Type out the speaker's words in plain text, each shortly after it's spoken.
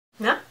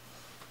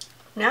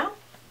Now?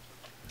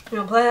 You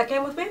wanna play that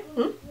game with me?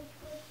 Hmm?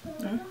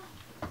 No.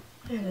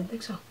 Yeah, I didn't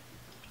think so.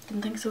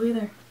 Didn't think so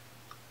either.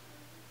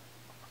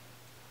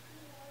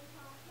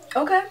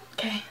 Okay.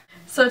 Okay.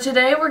 So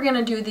today we're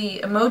gonna do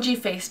the emoji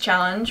face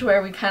challenge,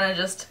 where we kind of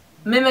just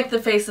mimic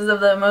the faces of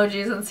the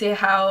emojis and see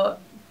how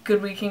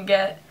good we can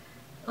get,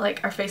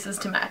 like, our faces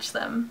to match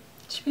them.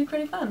 It should be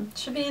pretty fun.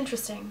 Should be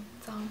interesting.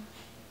 So,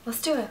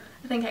 let's do it.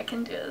 I think I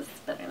can do this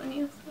better than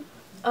you.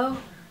 Oh.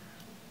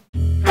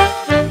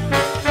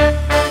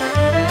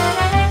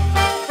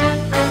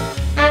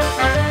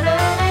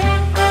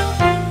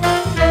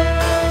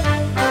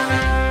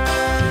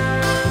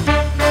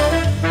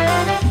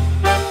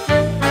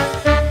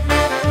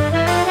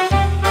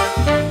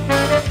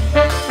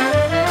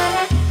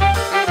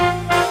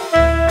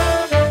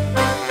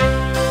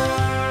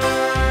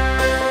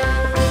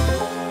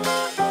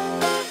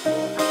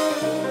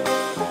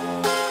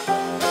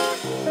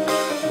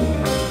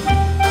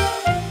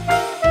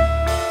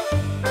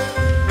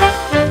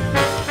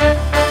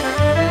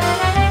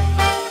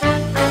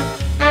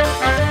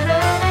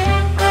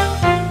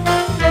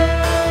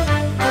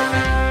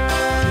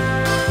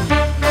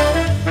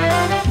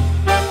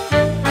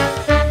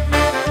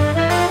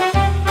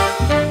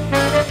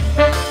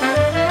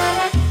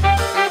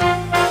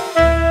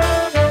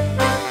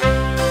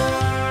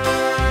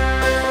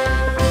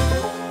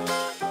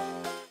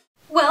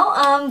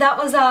 That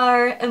was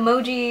our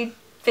emoji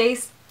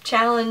face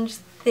challenge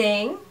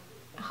thing.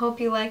 I hope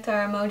you liked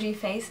our emoji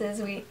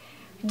faces. We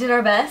did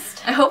our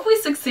best. I hope we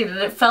succeeded.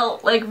 It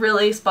felt like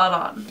really spot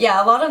on.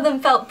 Yeah, a lot of them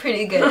felt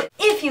pretty good.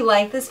 If you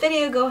like this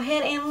video, go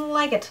ahead and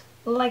like it.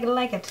 Like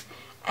it.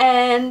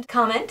 And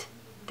comment,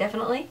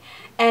 definitely.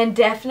 And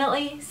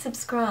definitely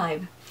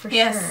subscribe, for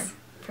sure.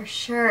 For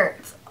sure.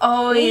 It's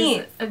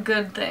always a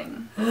good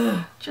thing.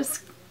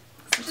 Just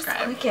subscribe.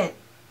 Just click it.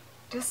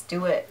 Just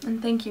do it.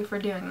 And thank you for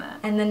doing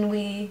that. And then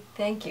we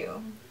thank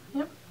you.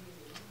 Yep.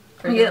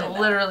 We get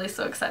literally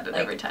so excited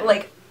every time.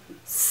 Like,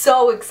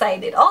 so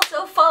excited.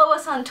 Also, follow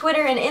us on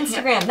Twitter and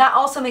Instagram. Yeah. That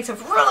also makes us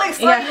really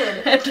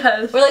excited. Yeah, it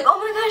does. We're like, oh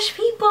my gosh,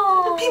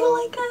 people! People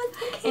like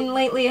us. Okay. And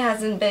lately it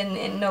hasn't been,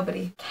 and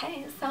nobody.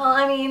 Okay, so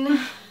I mean,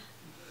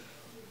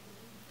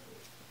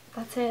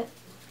 that's it.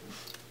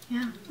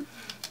 Yeah.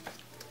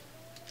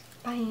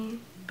 Bye.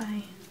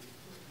 Bye.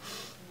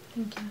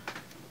 Thank you.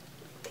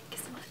 Thank you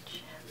so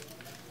much.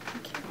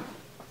 Thank you.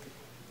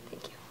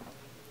 Thank you.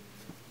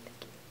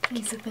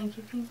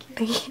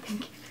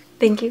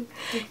 Thank you.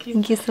 Thank you.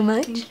 Thank you so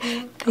much.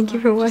 Thank you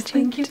for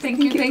watching. Thank you.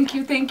 Thank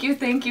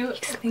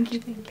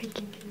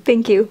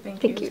you.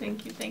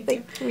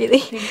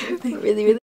 Really. Really.